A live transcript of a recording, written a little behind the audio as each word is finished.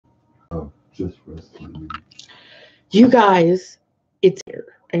Just wrestling. You guys, it's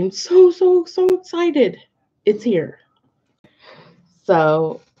here. I'm so excited. It's here.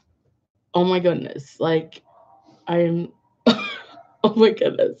 So, oh my goodness. Like, I'm, oh my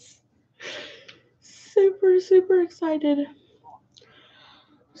goodness. Super excited.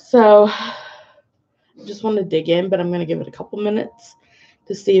 So, I just want to dig in, but I'm going to give it a couple minutes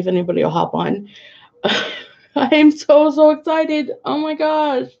to see if anybody will hop on. I am so excited. Oh my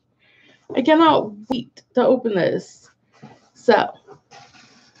gosh. I cannot wait to open this. So,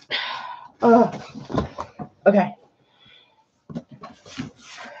 okay.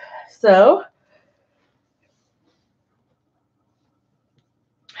 So,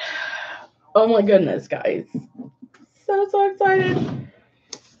 oh my goodness, guys. So excited.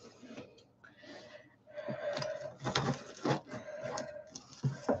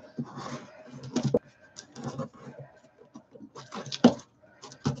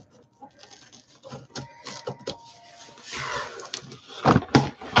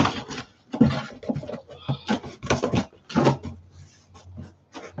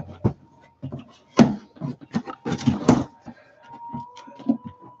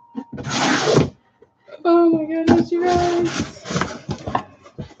 Oh my goodness, you guys.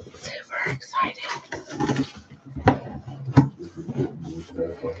 Super excited.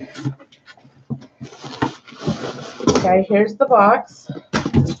 Okay, here's the box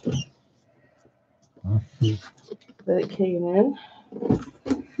that it came in.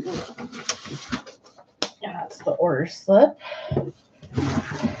 And that's the order slip.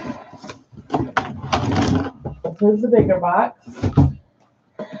 Here's the bigger box.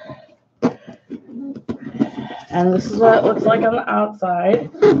 And this is what it looks like on the outside.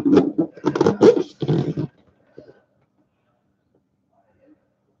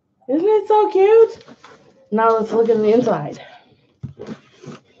 Isn't it so cute? Now let's look at the inside.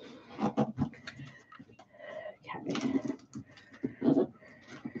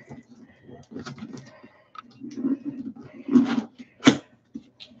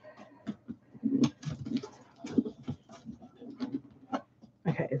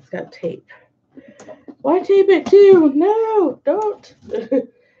 Okay, it's got tape. Why tape it too? No, don't.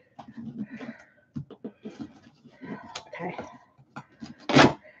 Okay.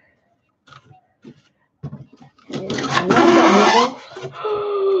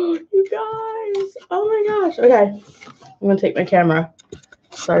 You guys. Oh my gosh. Okay. I'm going to take my camera.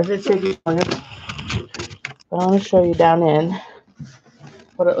 Sorry for taking longer. But I want to show you down in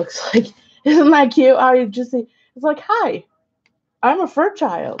what it looks like. Isn't that cute? How you just see? It's like, hi, I'm a fur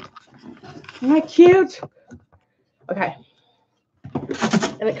child. Isn't that cute? Okay.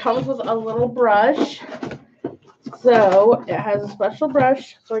 And it comes with a little brush. So it has a special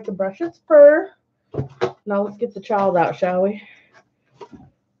brush so I can brush its fur. Now let's get the child out, shall we?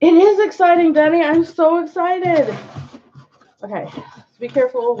 It is exciting, Denny. I'm so excited. Okay, so be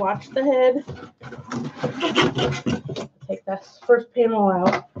careful. Watch the head. Take this first panel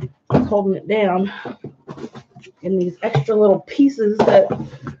out. It's holding it down. And these extra little pieces that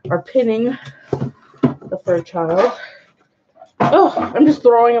are pinning the fur child. Oh, I'm just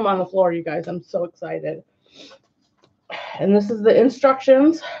throwing them on the floor, you guys. I'm so excited. And this is the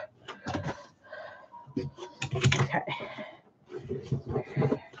instructions. Okay.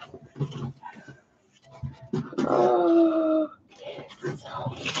 Oh, it's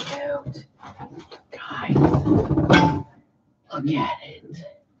so cute. Guys, look at it.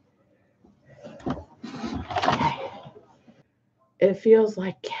 Okay. It feels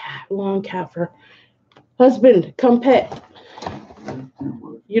like long cat fur. Husband, come pet.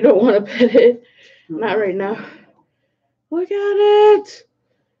 You don't want to pet it? Not right now. Look at it.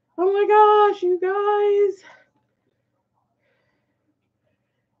 Oh my gosh, you guys.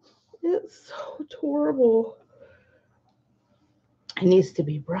 It's so adorable. It needs to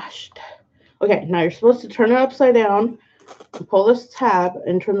be brushed. Okay, now you're supposed to turn it upside down and pull this tab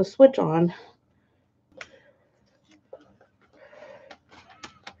and turn the switch on.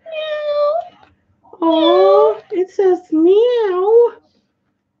 Meow. Oh, it says meow.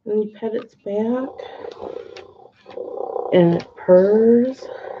 And you pet its back. And it purrs.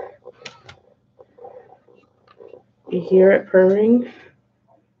 You hear it purring.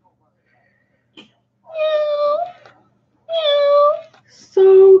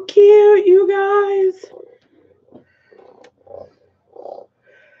 So cute, you guys.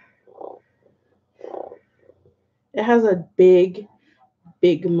 It has a big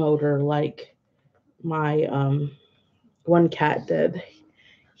motor like my one cat did.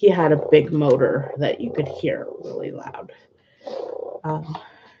 He had a big motor that you could hear really loud. And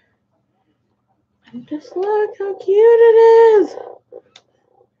just look how cute it is.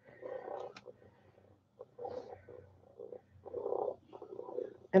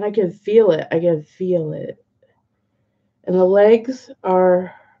 And I can feel it. I can feel it. And the legs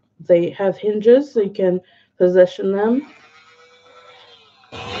they have hinges so you can position them.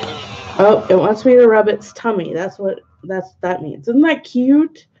 Oh, it wants me to rub its tummy. That's what that means. Isn't that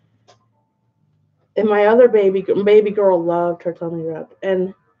cute? And my other baby girl loved her tummy rub.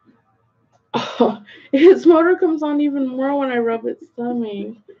 And oh, its motor comes on even more when I rub its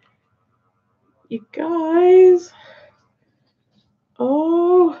tummy. You guys.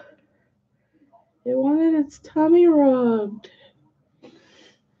 Oh, it wanted its tummy rubbed.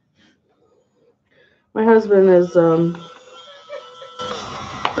 My husband is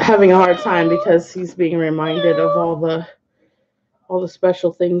having a hard time because he's being reminded of all the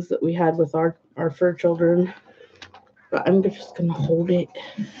special things that we had with our fur children. But I'm just gonna hold it.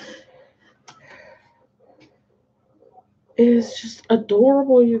 It is just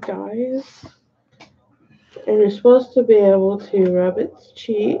adorable, you guys. And you're supposed to be able to rub its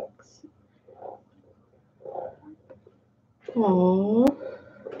cheeks. Aww.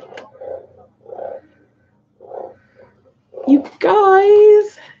 You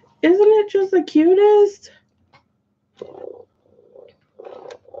guys, isn't it just the cutest?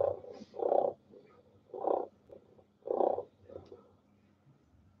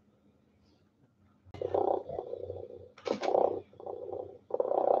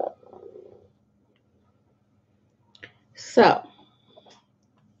 So,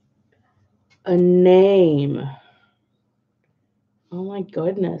 a name. Oh my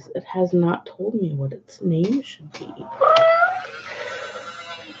goodness, it has not told me what its name should be.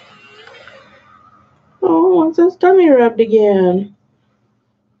 Oh, wants his tummy rubbed again.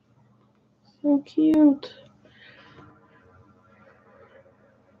 So cute.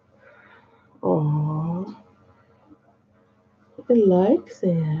 Oh, it likes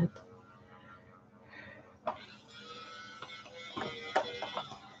it.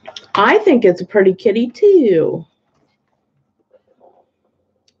 I think it's a pretty kitty too.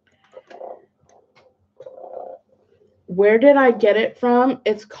 Where did I get it from?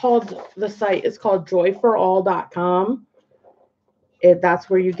 The site is called joyforall.com. That's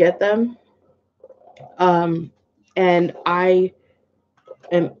where you get them. And I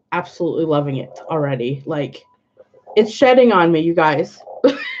am absolutely loving it already. Like, it's shedding on me, you guys.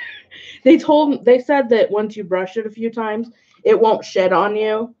 They said that once you brush it a few times, it won't shed on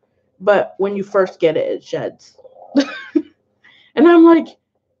you, but when you first get it, it sheds. And I'm like,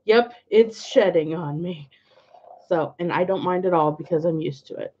 yep, it's shedding on me. So, and I don't mind at all because I'm used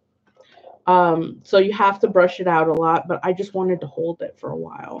to it. So you have to brush it out a lot, but I just wanted to hold it for a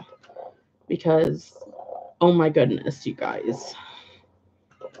while because, oh my goodness, you guys.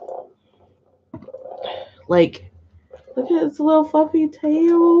 Like, look at its little fluffy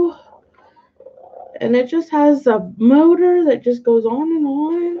tail. And it just has a motor that just goes on and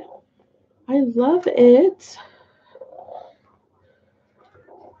on. I love it.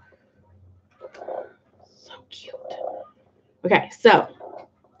 So cute. Okay, so,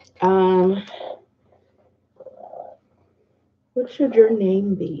 what should your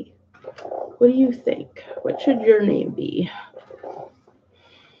name be? What do you think? What should your name be?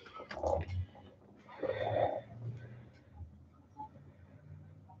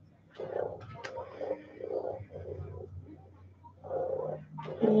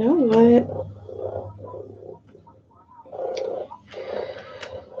 You know what?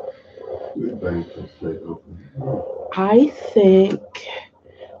 I think.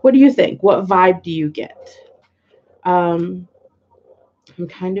 What do you think? What vibe do you get? I'm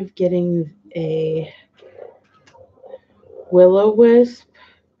kind of getting a will-o-wisp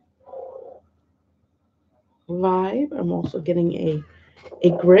vibe. I'm also getting a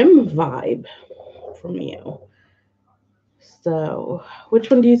grim vibe from you. So,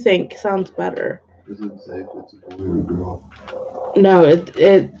 which one do you think sounds better? Does it say if it's a boy or a girl? No,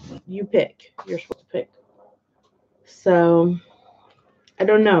 you pick. You're supposed to pick. So, I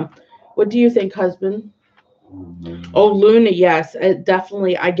don't know. What do you think, husband? Oh, Luna, yes,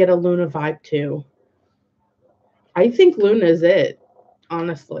 definitely. I get a Luna vibe too. I think Luna is it,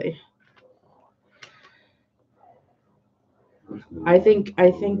 honestly. I think,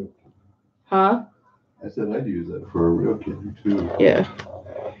 huh? I said I'd use that for a real kitten too. Yeah.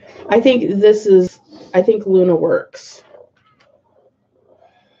 I think Luna works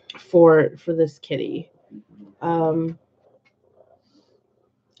for this kitty. Because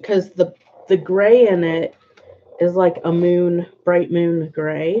the gray in it is like a bright moon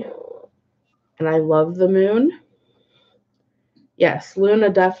gray. And I love the moon. Yes, Luna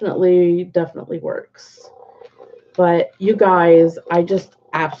definitely works. But you guys, I just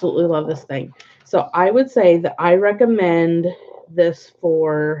absolutely love this thing. So I would say that I recommend this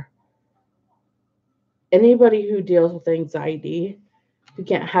for anybody who deals with anxiety, who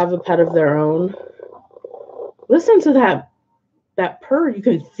can't have a pet of their own. Listen to that purr. You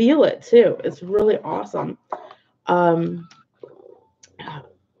can feel it too. It's really awesome.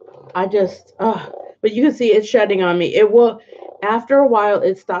 I just, but you can see it's shedding on me. It will, after a while,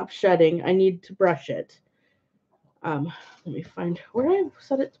 it stops shedding. I need to brush it. Let me find where I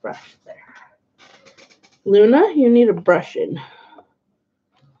set its brush there. Luna, you need a brushing.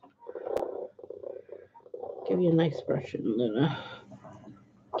 Give you a nice brushing, Luna.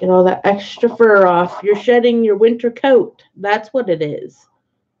 Get all that extra fur off. You're shedding your winter coat. That's what it is.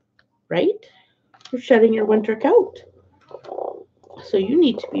 Right? You're shedding your winter coat. So you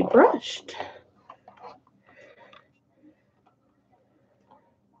need to be brushed.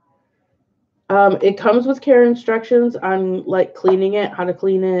 It comes with care instructions on like cleaning it, how to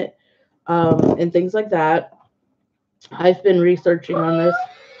clean it, and things like that. I've been researching on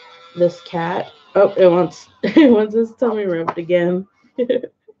this cat. Oh, it wants its tummy rubbed again. You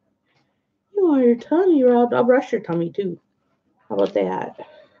want your tummy rubbed? I'll brush your tummy too. How about that?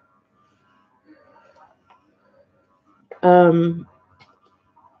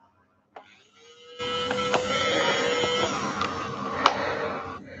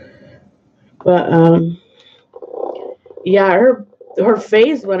 But yeah, her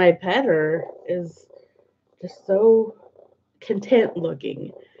face when I pet her is just so content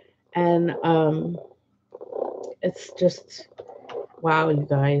looking, and it's just wow, you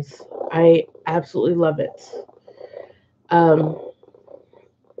guys. I absolutely love it.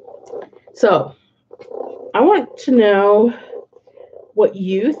 So I want to know what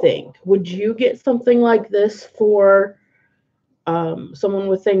you think. Would you get something like this for someone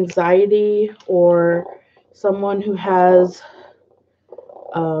with anxiety or someone who has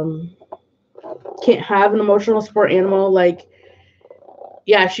can't have an emotional support animal? Like,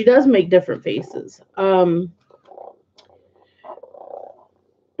 yeah, she does make different faces.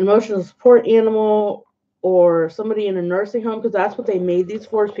 Emotional support animal or somebody in a nursing home, because that's what they made these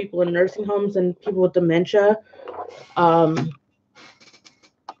for, is people in nursing homes and people with dementia. I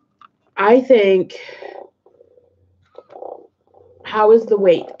think, how is the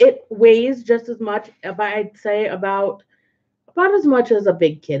weight? It weighs just as much, I'd say about as much as a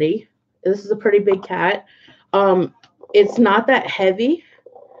big kitty. This is a pretty big cat. It's not that heavy.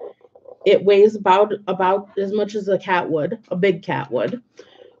 It weighs about as much as a cat would, a big cat would.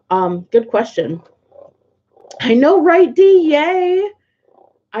 Good question. I know, right, Dee? Yay!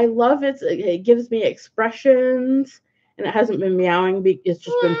 I love it. It gives me expressions, and it hasn't been meowing. It's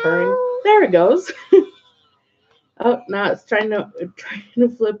just been purring. There it goes. Oh, now it's trying to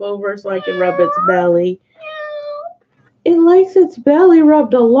flip over so I can rub its belly. It likes its belly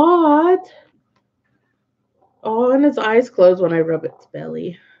rubbed a lot. Oh, and its eyes close when I rub its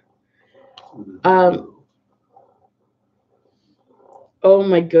belly. Oh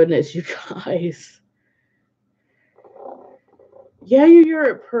my goodness, you guys. Yeah, you hear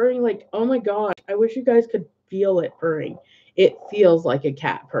it purring like, oh my gosh. I wish you guys could feel it purring. It feels like a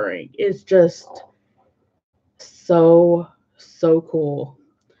cat purring. It's just so cool.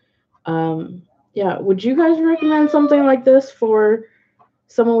 Yeah, would you guys recommend something like this for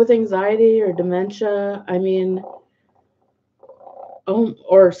someone with anxiety or dementia? I mean,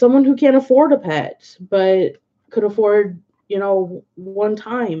 or someone who can't afford a pet but could afford, one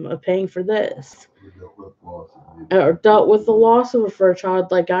time of paying for this, or dealt with the loss of a fur child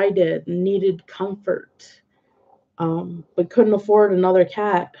like I did and needed comfort, but couldn't afford another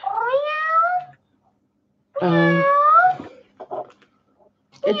cat.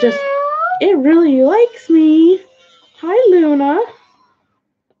 It really likes me. Hi, Luna.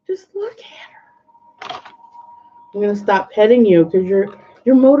 Just look at her. I'm gonna stop petting you because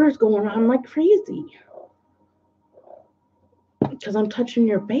your motor's going on like crazy. Because I'm touching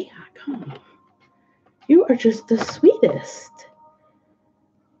your back, huh? You are just the sweetest.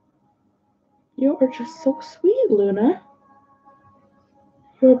 You are just so sweet, Luna.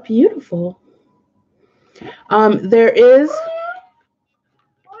 You're beautiful. There is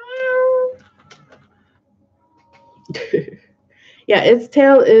yeah, its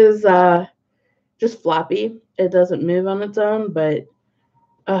tail is just floppy. It doesn't move on its own, but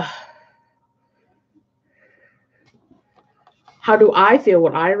how do I feel?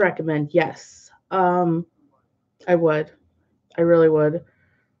 Would I recommend? Yes. I would. I really would.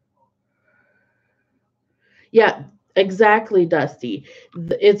 Yeah, exactly, Dusty.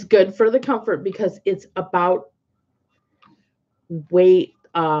 It's good for the comfort because it's about weight.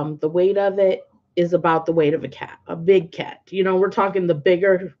 The weight of it is about the weight of a cat, a big cat. We're talking the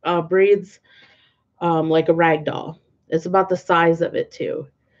bigger breeds, like a rag doll. It's about the size of it too.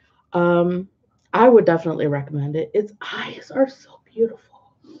 I would definitely recommend it. Its eyes are so beautiful.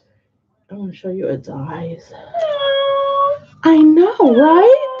 I want to show you its eyes. I know,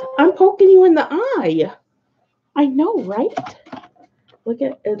 right? I'm poking you in the eye. I know, right? Look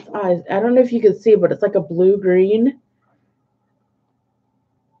at its eyes. I don't know if you can see, but it's like a blue-green.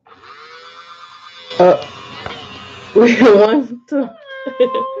 Luna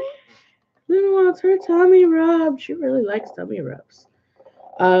wants her tummy rub. She really likes tummy rubs.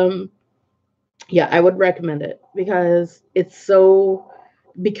 Yeah, I would recommend it because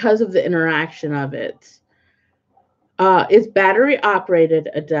because of the interaction of it. It's battery operated,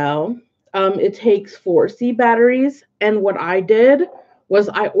 Adele. It takes 4C batteries, and what I did was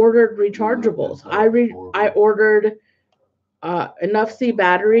I ordered rechargeables. I ordered enough C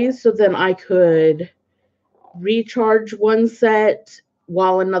batteries so then I could recharge one set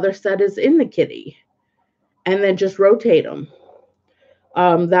while another set is in the kitty, and then just rotate them.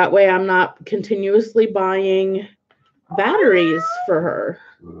 That way, I'm not continuously buying batteries for her.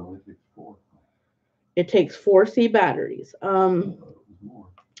 So it only takes 4. It takes 4C batteries.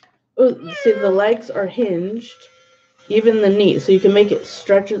 See, the legs are hinged, even the knee, so you can make it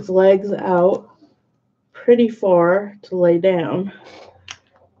stretch its legs out pretty far to lay down.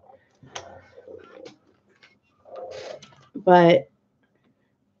 But,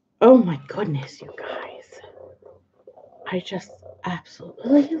 oh my goodness, you guys. I just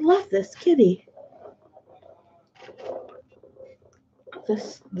absolutely love this kitty.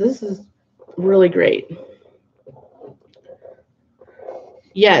 This is really great.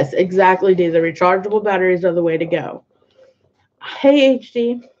 Yes, exactly, D. The rechargeable batteries are the way to go. Hey,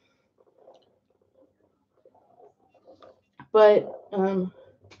 HD. But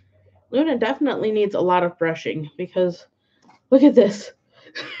Luna definitely needs a lot of brushing because look at this.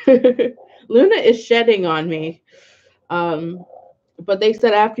 Luna is shedding on me. But they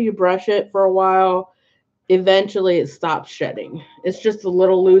said after you brush it for a while, eventually it stops shedding. It's just the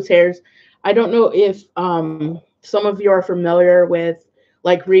little loose hairs. I don't know if some of you are familiar with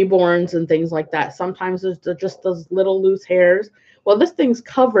like reborns and things like that. Sometimes there's just those little loose hairs. Well, this thing's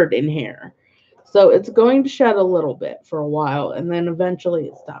covered in hair. So it's going to shed a little bit for a while, and then eventually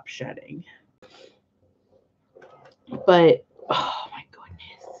it stops shedding. But, oh my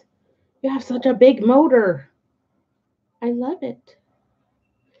goodness. You have such a big motor. I love it.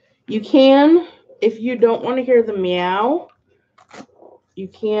 You can, if you don't want to hear the meow, you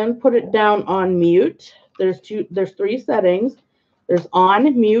can put it down on mute. There's 3 settings. There's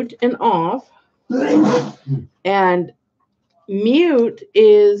on, mute, and off. And mute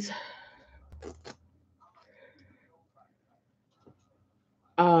is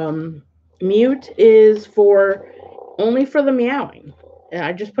for only for the meowing. And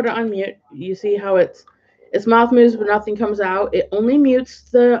I just put it on mute. You see how its mouth moves but nothing comes out. It only mutes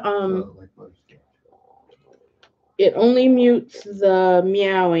the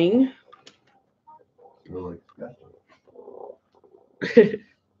meowing.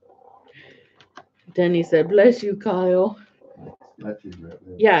 Denny said, "Bless you, Kyle."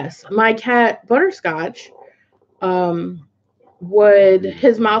 Yes, my cat Butterscotch,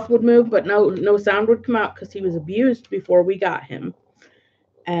 his mouth would move, but no sound would come out because he was abused before we got him,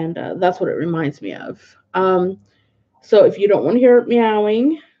 and that's what it reminds me of. So if you don't want to hear it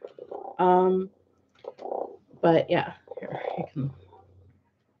meowing, but yeah, here you can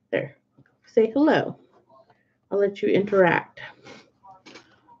say hello. I'll let you interact.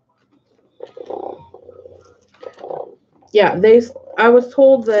 Yeah, I was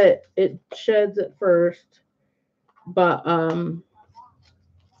told that it sheds at first, but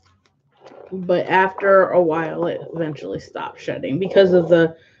after a while it eventually stops shedding because of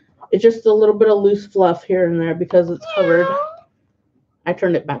it's just a little bit of loose fluff here and there because it's covered. I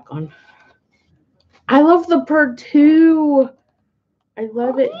turned it back on. I love the purr too. I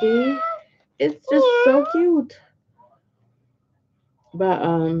love it, D. It's just so cute. But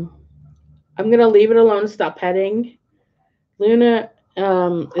I'm gonna leave it alone and stop petting. Luna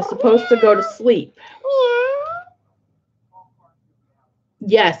is supposed to go to sleep.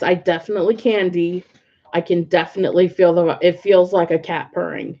 Yes, I definitely can, D. I can definitely feel it feels like a cat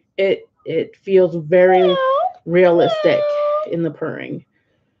purring. It feels very realistic in the purring.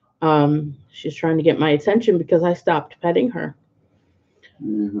 She's trying to get my attention because I stopped petting her.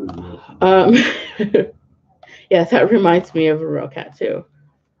 Yeah, that reminds me of a real cat too.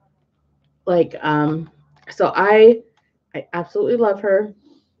 Like, so I absolutely love her.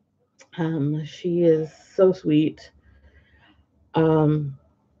 She is so sweet. No,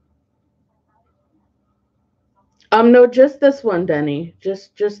 just this one, Denny.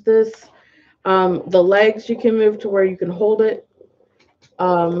 Just this. The legs you can move to where you can hold it.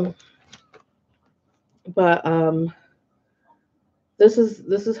 But this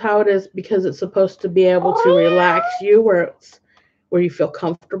is how it is because it's supposed to be able to relax you where you feel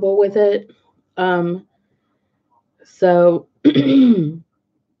comfortable with it. So you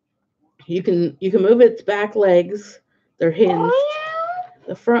can move its back legs. They're hinged.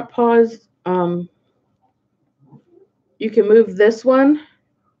 The front paws, you can move this one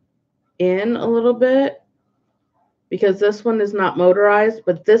in a little bit because this one is not motorized,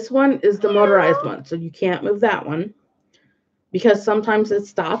 but this one is the motorized one. So you can't move that one because sometimes it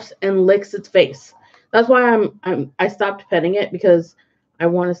stops and licks its face. That's why I stopped petting it because I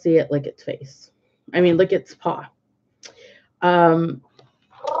want to see it lick its face. I mean, lick its paw. And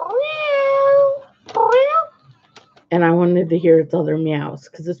I wanted to hear its other meows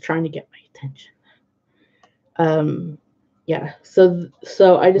because it's trying to get my attention. Yeah. So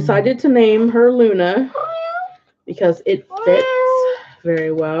I decided to name her Luna because it fits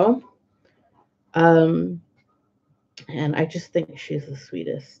very well. And I just think she's the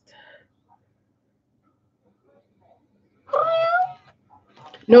sweetest.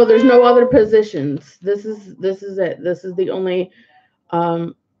 No, there's no other positions. This is it. This is the only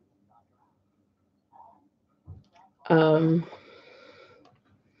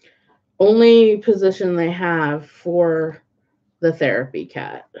only position they have for the therapy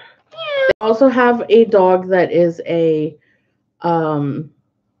cat. They also have a dog that is a golden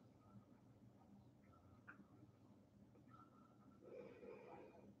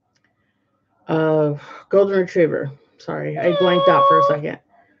retriever. Sorry, I blanked out for a second.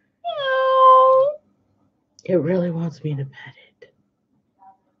 It really wants me to pet it.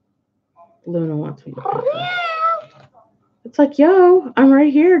 Luna wants me to pet it. It's like, yo, I'm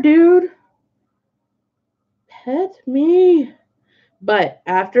right here, dude. Pet me. But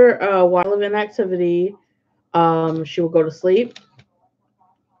after a while of inactivity, she will go to sleep.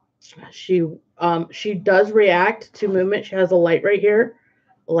 She does react to movement. She has a light right here,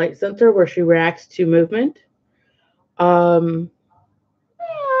 a light sensor where she reacts to movement.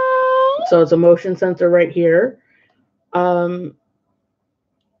 So it's a motion sensor right here. And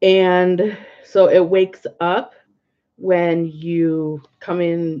so it wakes up when you come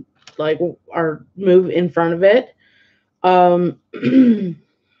in, like, or move in front of it.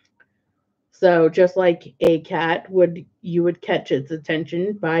 So just like a cat you would catch its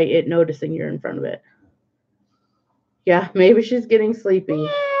attention by it noticing you're in front of it. Yeah, maybe she's getting sleepy.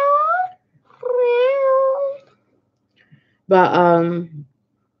 But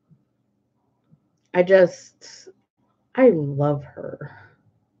I love her.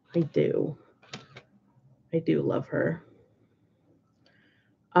 I do love her.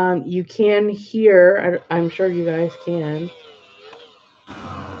 You can hear, I'm sure you guys can.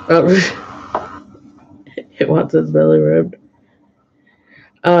 Oh, it wants its belly rubbed.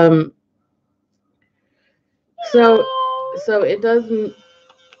 So it doesn't,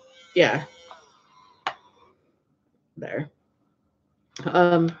 yeah. There.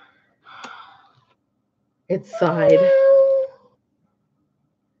 It sighed.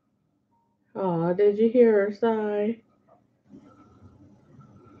 Oh, did you hear her sigh?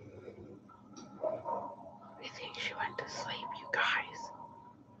 I think she went to sleep, you guys.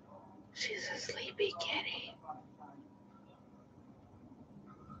 She's a sleepy kitty.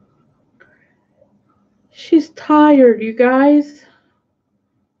 She's tired, you guys.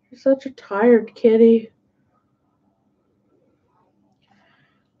 She's such a tired kitty.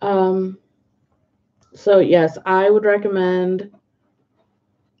 So yes, I would recommend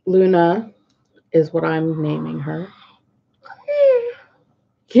Luna is what I'm naming her.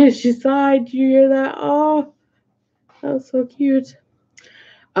 Yeah, she sighed. Did you hear that? Oh, that was so cute.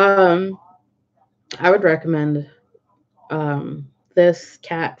 I would recommend this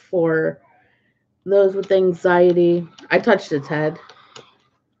cat for those with anxiety. I touched its head.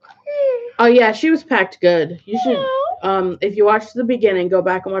 Oh yeah, she was packed good. You should if you watch the beginning, go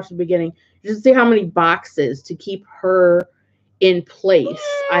back and watch the beginning. You should see how many boxes to keep her in place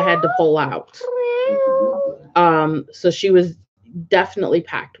I had to pull out. So she was definitely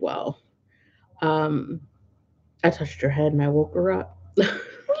packed well. I touched her head and I woke her up.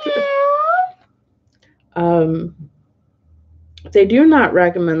 They do not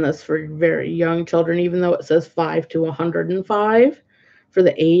recommend this for very young children, even though it says 5 to 105 for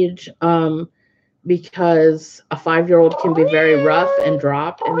the age, because a 5-year-old can be very rough and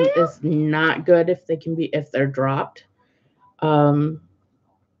dropped, and it's not good if they're dropped. I'll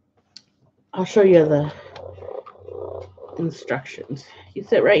show you the instructions. You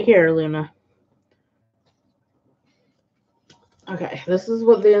sit right here, Luna. Okay, this is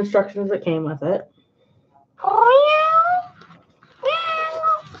what the instructions that came with it.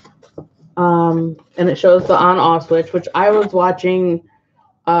 And it shows the on-off switch, which I was watching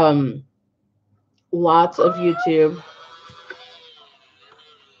lots of YouTube.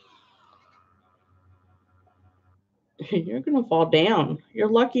 You're gonna fall down. You're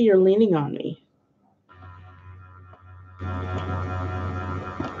lucky you're leaning on me.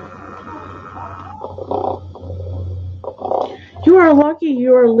 You are lucky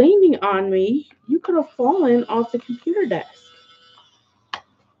you are leaning on me. You could have fallen off the computer desk.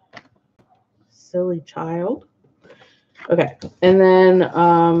 Silly child. Okay, and then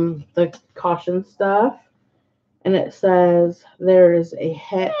the caution stuff, and it says there is a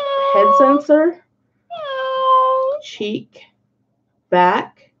head sensor, cheek,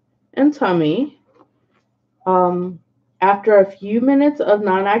 back, and tummy. After a few minutes of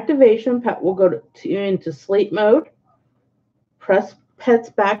non-activation, pet will go into sleep mode. Press pet's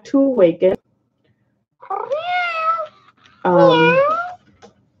back to awaken.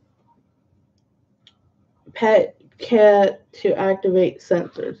 Pet cat to activate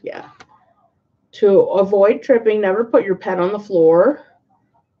sensors. Yeah. To avoid tripping, never put your pet on the floor.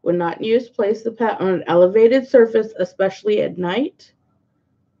 When not in use, place the pet on an elevated surface, especially at night.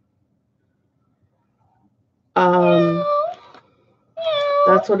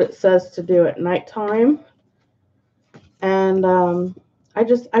 That's what it says to do at nighttime. And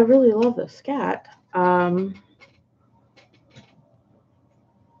I really love this cat.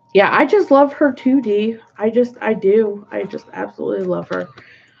 Yeah, I just love her 2D. I do. I just absolutely love her.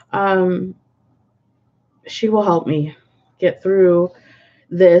 She will help me get through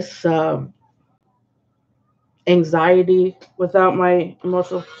this anxiety without my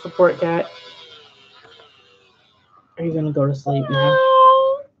emotional support cat. Are you going to go to sleep now?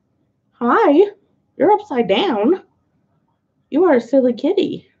 Hi. You're upside down. You are a silly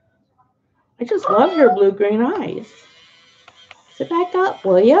kitty. I just love your blue-green eyes. Sit back up,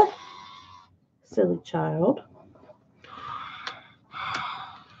 will you? Silly child.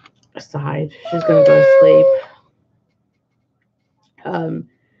 Aside, she's going to go to sleep.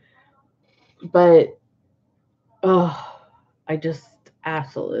 But I just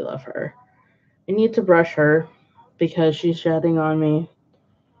absolutely love her. I need to brush her because she's shedding on me.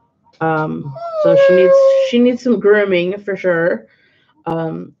 So she needs some grooming for sure.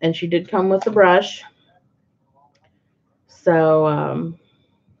 And she did come with a brush. So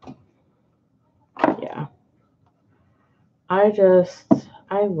yeah. I just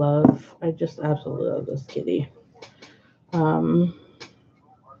absolutely love this kitty.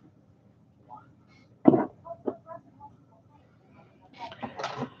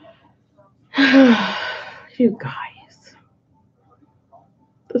 You guys,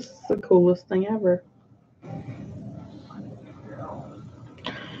 this is the coolest thing ever.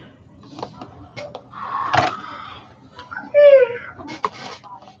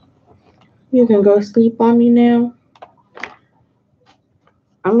 You can go sleep on me now.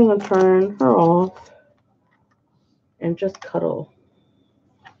 I'm going to turn her off and just cuddle.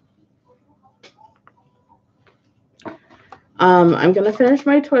 I'm going to finish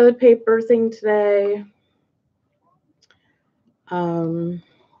my toilet paper thing today. I'm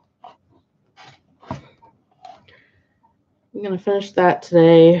going to finish that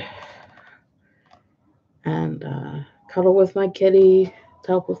today and cuddle with my kitty to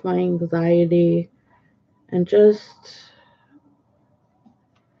help with my anxiety and just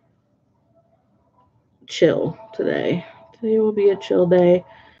chill today. Today will be a chill day.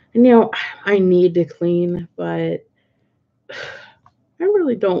 And, I need to clean, but I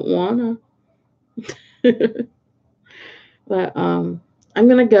really don't want to. But I'm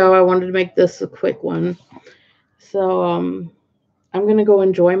going to go. I wanted to make this a quick one. So I'm going to go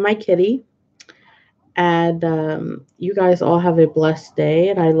enjoy my kitty. And you guys all have a blessed day.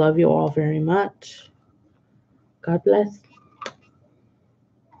 And I love you all very much. God bless.